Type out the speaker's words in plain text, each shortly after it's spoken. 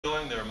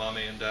Going there,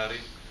 Mommy and Daddy?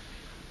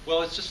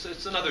 Well,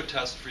 it's another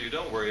test for you.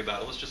 Don't worry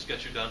about it. Let's just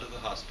get you down to the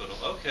hospital.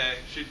 Okay.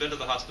 She'd been to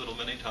the hospital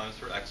many times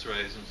for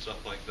x-rays and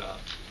stuff like that.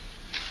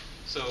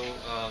 So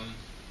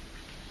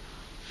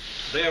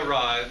they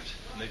arrived,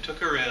 and they took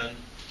her in.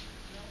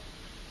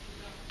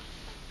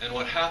 And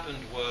what happened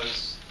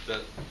was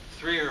that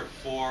 3 or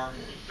 4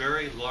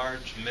 very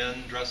large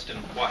men dressed in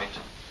white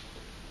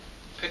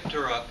picked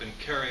her up and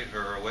carried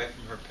her away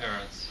from her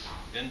parents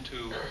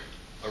into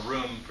a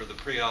room for the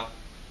pre-op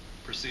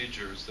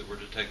procedures that were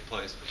to take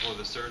place before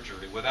the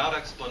surgery without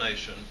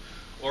explanation,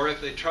 or if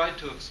they tried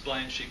to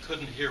explain, she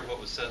couldn't hear what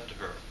was said to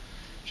her.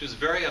 She was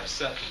very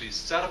upset to be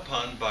set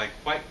upon by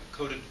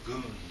white-coated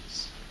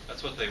goons.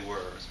 That's what they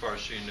were, as far as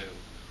she knew.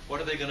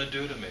 What are they going to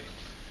do to me?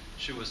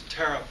 She was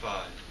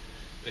terrified.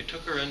 They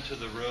took her into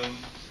the room.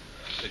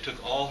 They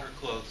took all her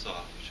clothes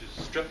off. She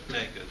was stripped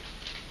naked.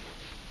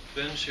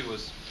 Then she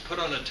was put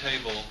on a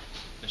table,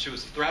 and she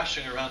was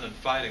thrashing around and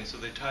fighting, so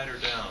they tied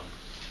her down.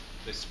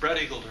 They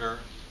spread-eagled her,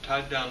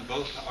 tied down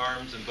both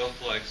arms and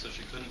both legs so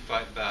she couldn't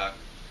fight back,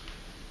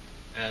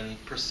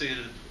 and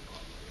proceeded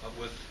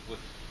with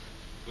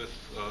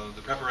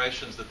the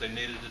preparations that they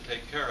needed to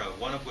take care of,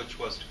 one of which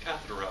was to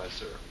catheterize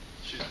her.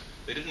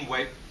 They didn't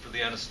wait for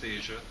the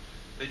anesthesia.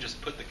 They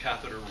just put the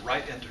catheter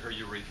right into her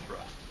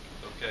urethra,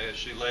 okay, as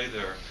she lay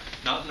there,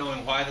 not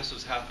knowing why this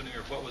was happening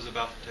or what was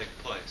about to take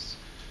place.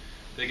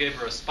 They gave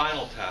her a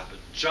spinal tap,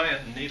 a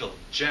giant needle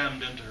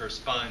jammed into her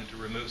spine to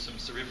remove some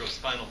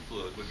cerebrospinal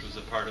fluid, which was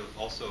a part of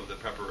also of the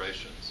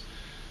preparations.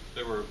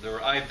 There were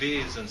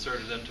IVs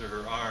inserted into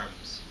her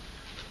arms.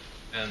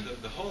 And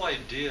the whole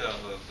idea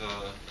of,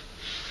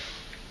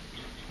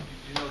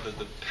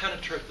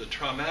 the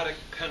traumatic,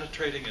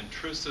 penetrating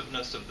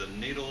intrusiveness of the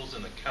needles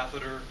and the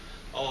catheter,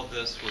 all of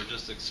this were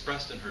just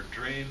expressed in her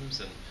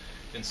dreams and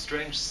in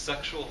strange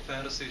sexual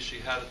fantasies she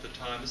had at the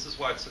time. This is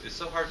why it's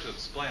so hard to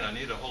explain. I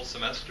need a whole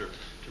semester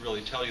to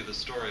really tell you the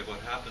story of what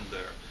happened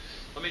there.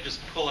 Let me just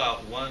pull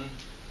out one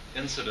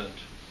incident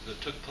that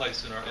took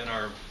place in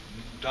our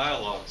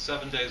dialogue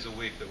 7 days a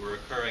week that were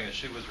occurring as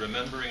she was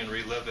remembering and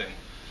reliving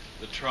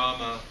the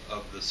trauma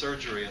of the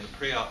surgery and the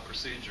pre-op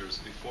procedures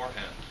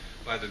beforehand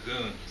by the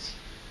goons.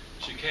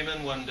 She came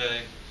in one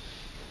day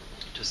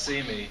to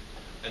see me,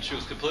 and she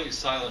was completely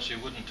silent. She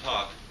wouldn't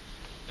talk.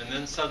 And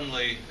then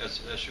suddenly, as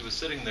she was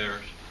sitting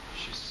there,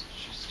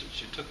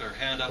 she took her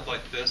hand up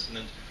like this and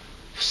then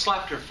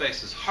slapped her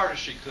face as hard as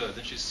she could.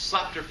 Then she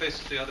slapped her face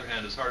with the other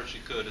hand as hard as she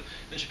could. And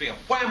then she began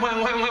wham,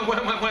 wham, wham, wham,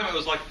 wham, wham, wham. It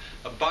was like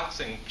a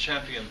boxing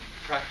champion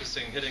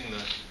practicing hitting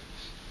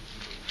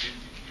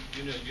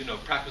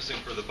practicing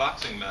for the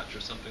boxing match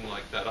or something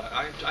like that.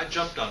 I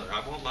jumped on her.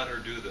 I won't let her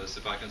do this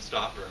if I can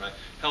stop her. And I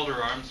held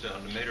her arms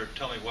down and made her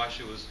tell me why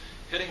she was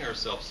hitting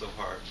herself so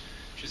hard.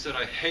 She said,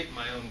 "I hate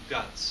my own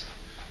guts.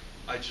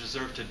 I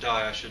deserve to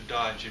die. I should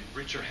die." And she'd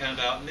reach her hand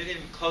out and then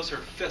even close her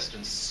fist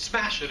and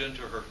smash it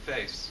into her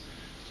face.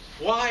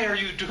 "Why are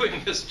you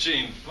doing this,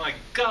 Jean? My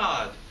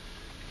God!"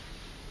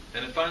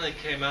 And it finally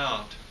came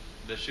out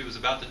that she was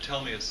about to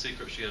tell me a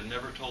secret she had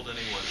never told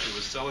anyone. She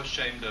was so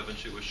ashamed of, and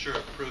she was sure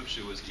it proved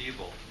she was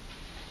evil.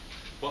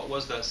 What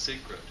was that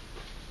secret?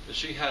 That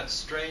she had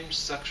strange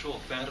sexual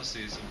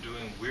fantasies of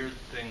doing weird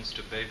things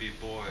to baby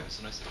boys.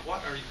 And I said,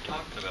 "What are you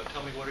talking about?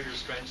 Tell me, what are your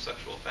strange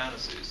sexual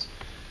fantasies?"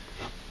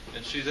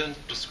 And she then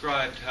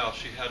described how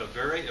she had a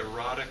very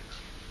erotic,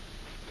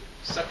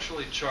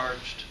 sexually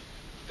charged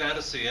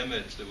fantasy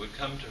image that would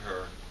come to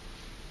her.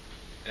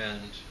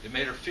 And it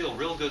made her feel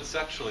real good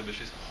sexually, but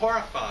she's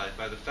horrified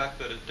by the fact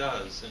that it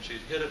does. And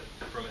she'd hid it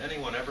from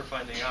anyone ever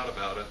finding out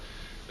about it.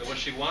 That what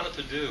she wanted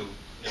to do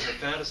in her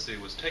fantasy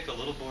was take a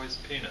little boy's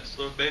penis,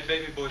 little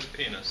baby boy's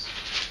penis,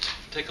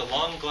 take a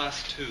long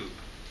glass tube,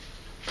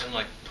 and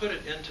like put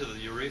it into the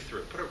urethra,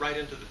 put it right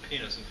into the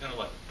penis, and kind of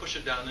like push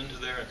it down into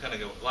there, and kind of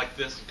go like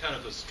this, and kind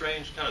of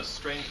strange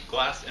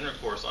glass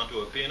intercourse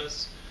onto a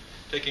penis,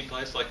 taking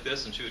place like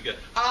this, and she would get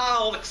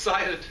all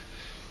excited,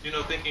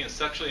 thinking it's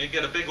sexually, and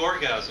get a big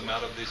orgasm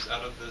out of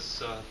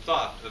this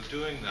thought of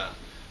doing that.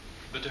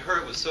 But to her,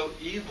 it was so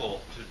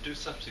evil to do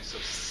something so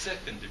sick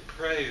and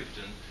depraved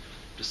and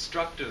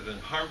destructive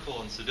and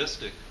harmful and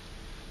sadistic.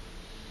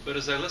 But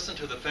as I listened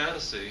to the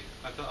fantasy,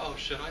 I thought, oh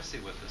shit, I see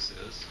what this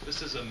is.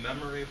 This is a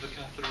memory of the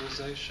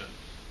catheterization.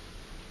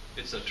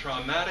 It's a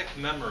traumatic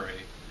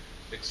memory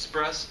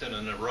expressed in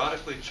an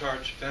erotically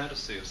charged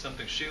fantasy of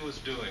something she was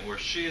doing where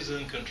she's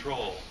in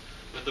control.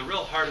 But the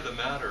real heart of the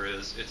matter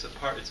is it's a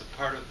part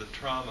of the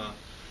trauma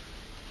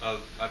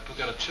of, I've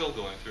got a chill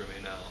going through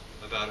me now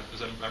about it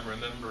because I'm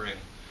remembering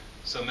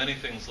so many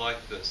things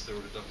like this. There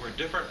were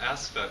different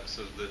aspects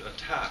of the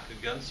attack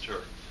against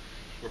her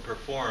were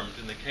performed,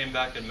 and they came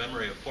back in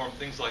memory of form,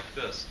 things like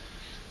this.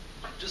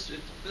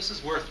 This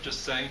is worth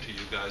just saying to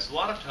you guys. A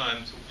lot of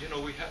times,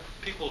 we have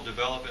people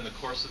develop in the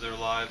course of their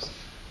lives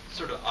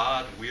sort of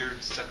odd,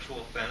 weird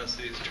sexual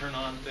fantasies, turn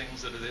on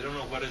things that they don't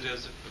know what it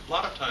is. A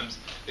lot of times,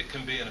 it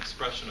can be an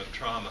expression of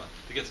trauma.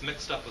 It gets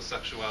mixed up with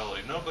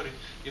sexuality. Nobody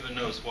even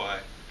knows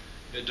why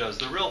it does.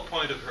 The real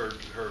point of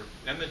her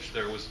image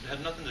there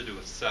had nothing to do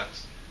with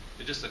sex.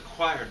 It just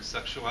acquired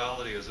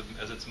sexuality as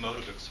its mode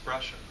of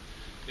expression.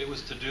 It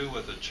was to do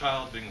with a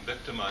child being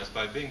victimized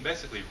by being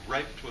basically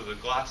raped with a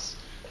glass.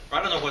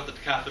 I don't know what the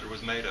catheter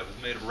was made of. It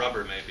was made of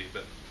rubber maybe,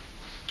 but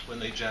when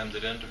they jammed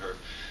it into her.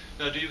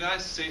 Now, do you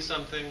guys see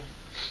something?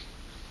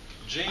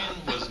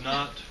 Jean was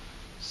not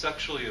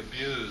sexually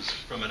abused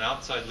from an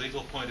outside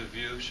legal point of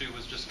view. She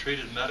was just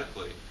treated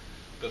medically.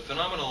 But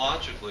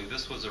phenomenologically,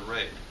 this was a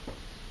rape,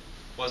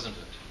 wasn't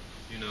it?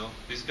 You know,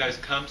 these guys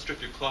come,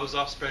 strip your clothes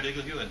off, spread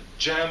eagle you, and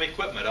jam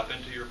equipment up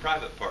into your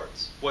private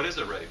parts. What is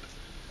a rape?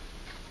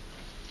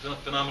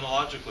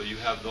 Phenomenologically, you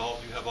have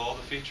all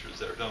the features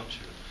there, don't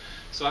you?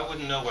 So I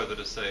wouldn't know whether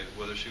to say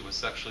whether she was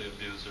sexually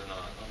abused or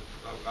not.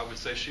 I would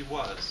say she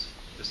was,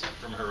 just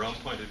from her own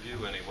point of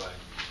view anyway.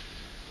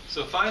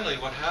 So finally,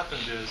 what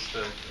happened is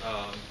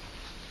that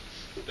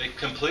they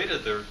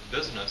completed their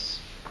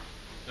business.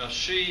 Now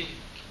she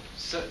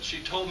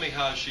told me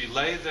how she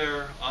lay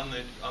there on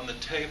the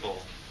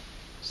table,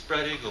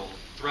 spread-eagled,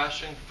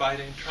 thrashing,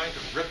 fighting, trying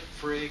to rip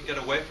free, get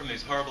away from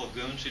these horrible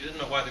goons. She didn't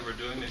know why they were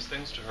doing these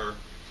things to her.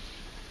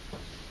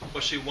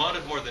 What she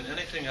wanted more than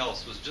anything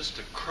else was just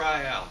to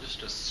cry out, just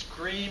to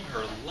scream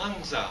her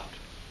lungs out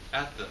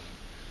at them.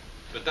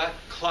 But that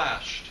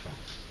clashed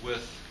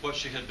with what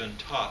she had been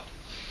taught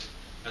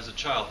as a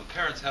child. The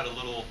parents had a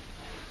little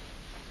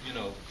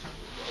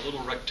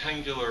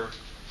rectangular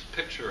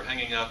picture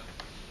hanging up,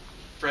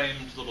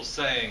 framed little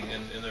saying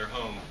in their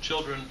home.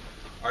 Children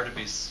are to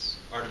be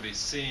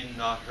seen,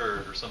 not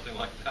heard, or something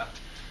like that.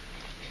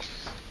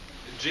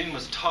 Jean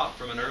was taught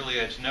from an early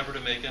age never to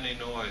make any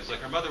noise. Like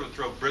her mother would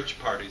throw bridge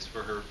parties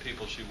for her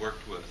people she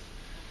worked with.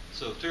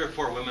 So 3 or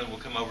 4 women would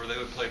come over, they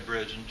would play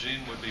bridge, and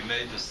Jean would be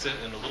made to sit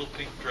in a little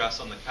pink dress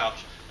on the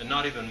couch and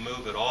not even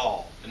move at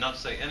all, and not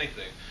say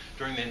anything.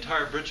 During the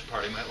entire bridge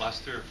party, it might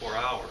last 3 or 4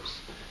 hours.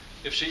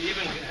 If she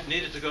even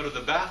needed to go to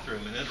the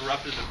bathroom and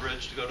interrupted the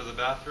bridge to go to the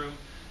bathroom,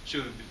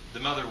 the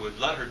mother would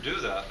let her do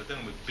that, but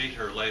then would beat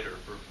her later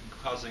for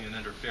causing an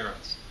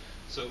interference.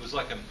 So it was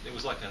like an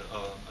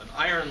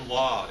iron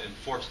law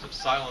enforced of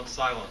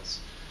silence.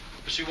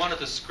 But she wanted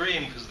to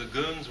scream because the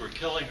goons were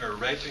killing her,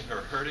 raping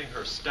her, hurting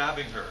her,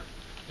 stabbing her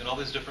in all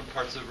these different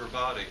parts of her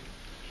body.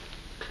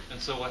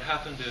 And so what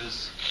happened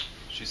is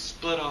she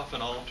split off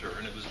an altar,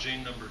 and it was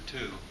Jean number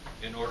 2,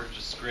 in order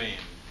to scream.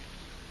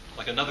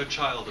 Like another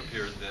child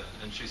appeared then,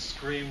 and she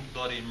screamed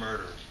bloody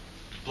murder,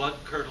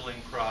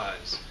 blood-curdling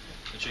cries.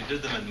 And she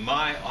did them in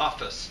my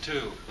office,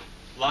 too.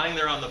 Lying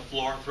there on the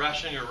floor,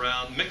 thrashing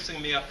around,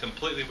 mixing me up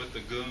completely with the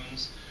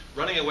goons,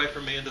 running away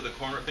from me into the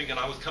corner, thinking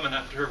I was coming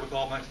after her with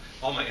all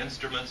my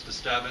instruments to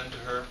stab into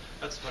her.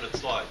 That's what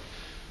it's like.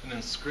 And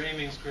then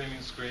screaming.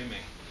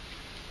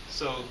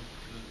 So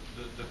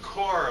the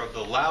core of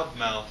the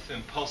loudmouth,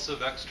 impulsive,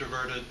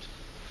 extroverted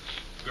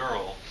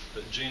girl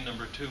that Jean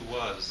number 2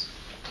 was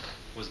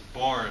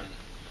born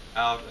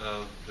out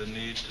of the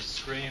need to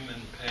scream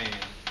in pain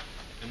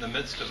in the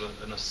midst of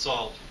an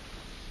assault.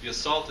 The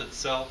assault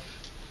itself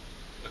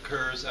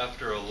occurs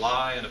after a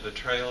lie and a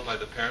betrayal by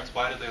the parents.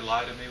 Why did they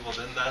lie to me? Well,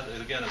 then that,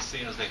 again, is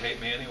seen as they hate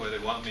me anyway, they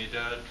want me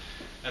dead.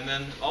 And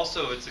then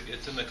also it's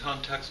in the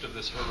context of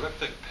this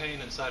horrific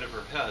pain inside of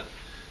her head.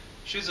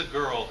 She's a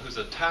girl who's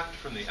attacked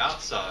from the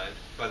outside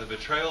by the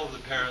betrayal of the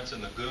parents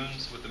and the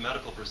goons with the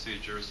medical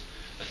procedures,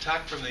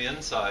 attacked from the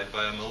inside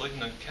by a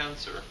malignant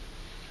cancer.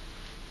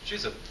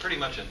 She's pretty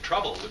much in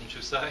trouble, wouldn't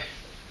you say?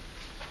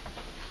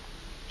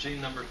 Jean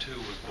number 2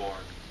 was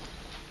born.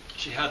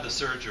 She had the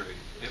surgery.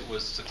 It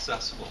was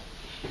successful.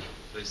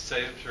 They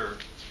saved her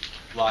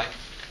life.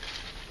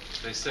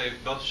 They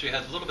saved both. She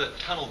had a little bit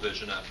tunnel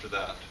vision after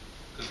that,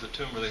 because the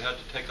tumor, they had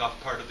to take off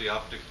part of the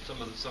optic,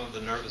 some of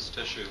the nervous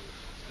tissue,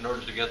 in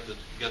order to get the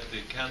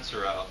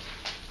cancer out.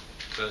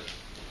 But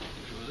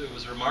it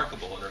was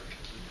remarkable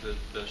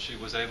that she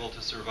was able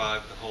to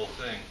survive the whole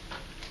thing.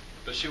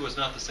 But she was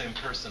not the same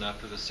person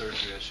after the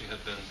surgery as she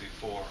had been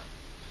before.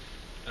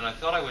 And I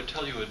thought I would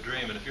tell you a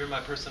dream, and if you're in my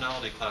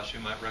personality class, you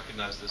might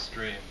recognize this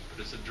dream.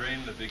 But it's a dream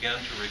that began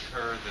to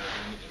recur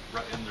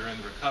then during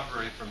the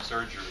recovery from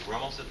surgery. We're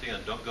almost at the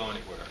end. Don't go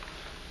anywhere.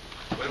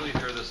 Wait till you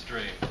hear this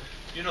dream.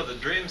 You know, the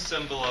dreams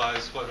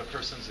symbolize what a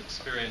person's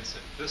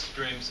experiencing. This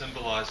dream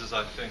symbolizes,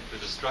 I think, the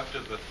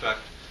destructive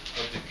effect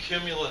of the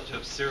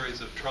cumulative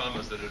series of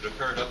traumas that had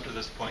occurred up to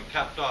this point,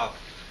 capped off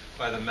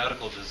by the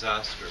medical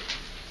disaster.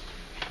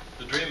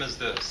 The dream is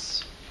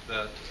this,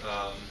 that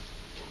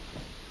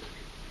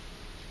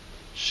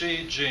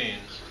Jean,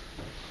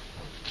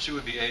 she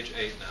would be age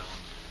 8 now,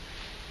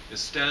 is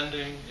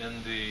standing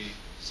in the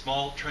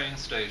small train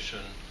station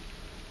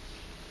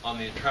on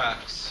the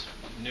tracks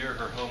near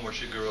her home where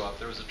she grew up.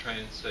 There was a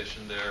train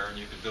station there, and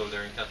you could go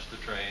there and catch the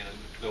train and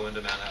go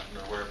into Manhattan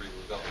or wherever you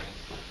were going.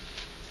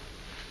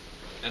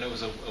 And it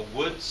was a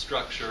wood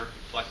structure,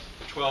 like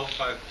 12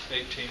 by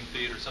 18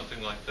 feet or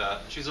something like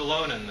that. She's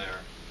alone in there,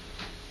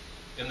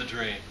 in the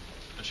dream.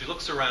 And she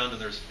looks around,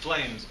 and there's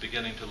flames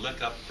beginning to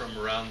lick up from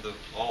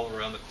all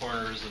around the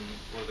corners and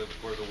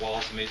where the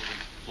walls meet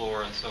the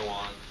floor and so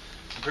on.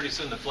 And pretty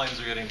soon the flames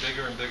are getting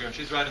bigger and bigger, and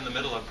she's right in the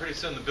middle of it. Pretty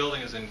soon the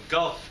building is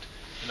engulfed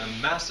in a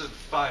massive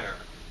fire.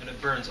 and it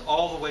burns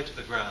all the way to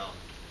the ground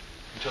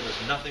until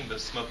there's nothing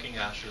but smoking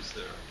ashes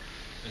there.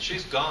 And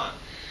she's gone.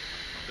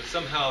 But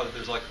somehow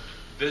there's like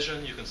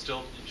vision, you can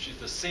still,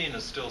 the scene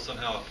is still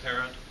somehow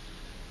apparent.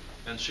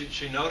 And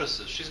she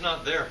notices, she's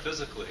not there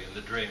physically in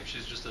the dream,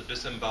 she's just a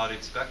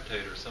disembodied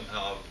spectator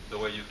somehow of the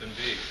way you can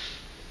be.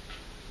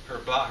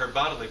 Her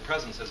bodily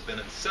presence has been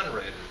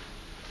incinerated.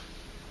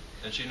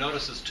 And she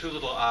notices two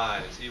little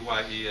eyes,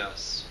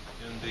 E-Y-E-S,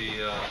 in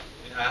the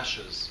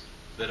ashes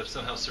that have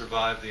somehow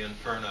survived the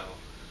inferno.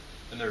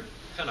 And they're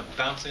kind of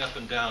bouncing up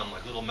and down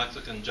like little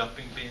Mexican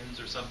jumping beans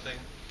or something.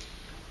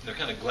 And they're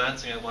kind of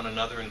glancing at one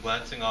another and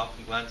glancing off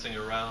and glancing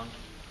around.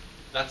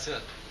 That's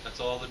it. That's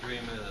all the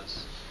dream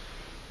is.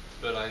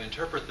 But I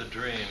interpret the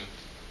dream,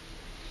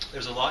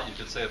 there's a lot you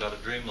could say about a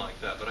dream like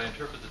that, but I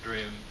interpret the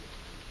dream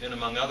in,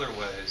 among other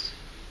ways,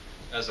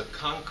 as a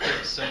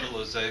concrete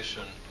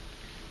symbolization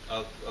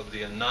of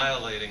the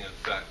annihilating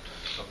effect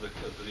of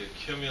the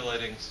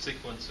accumulating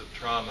sequence of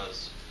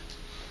traumas,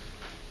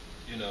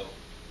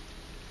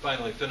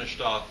 finally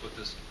finished off with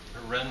this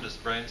horrendous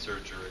brain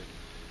surgery.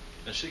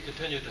 And she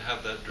continued to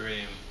have that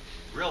dream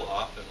real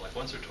often, like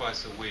once or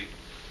twice a week,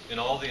 in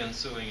all the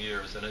ensuing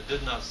years, and it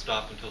did not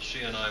stop until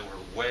she and I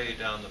were way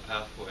down the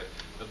pathway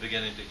of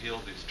beginning to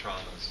heal these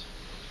traumas.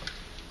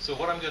 So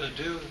what I'm going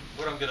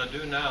to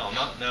do now,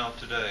 not now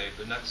today,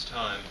 but next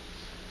time,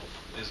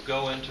 is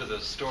go into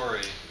the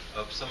story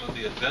of some of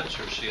the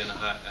adventures she and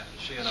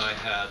I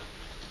had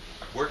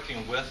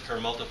working with her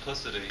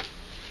multiplicity,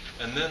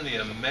 and then the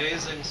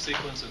amazing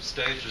sequence of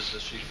stages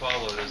that she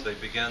followed as they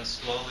began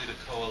slowly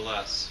to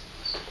coalesce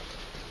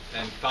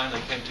and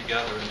finally came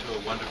together into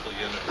a wonderful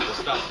unity. We'll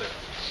stop there.